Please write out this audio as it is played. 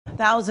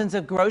Thousands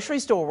of grocery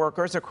store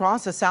workers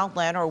across the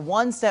Southland are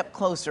one step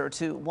closer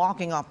to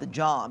walking off the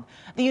job.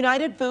 The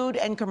United Food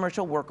and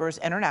Commercial Workers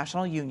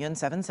International Union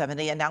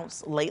 770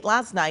 announced late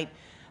last night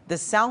the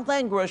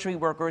Southland grocery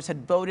workers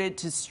had voted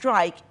to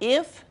strike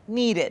if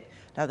needed.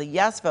 Now, the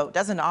yes vote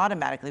doesn't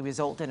automatically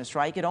result in a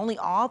strike. It only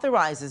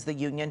authorizes the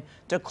union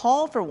to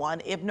call for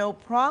one if no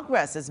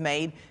progress is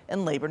made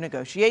in labor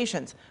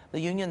negotiations. The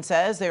union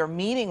says they are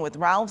meeting with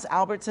Ralph's,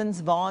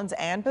 Albertsons, Vaughn's,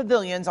 and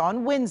Pavilions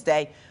on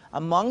Wednesday.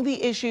 Among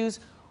the issues,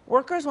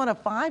 workers want a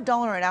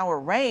 $5 an hour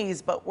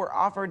raise, but were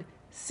offered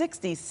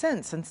 60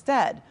 cents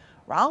instead.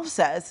 Ralph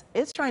says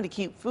it's trying to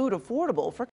keep food affordable for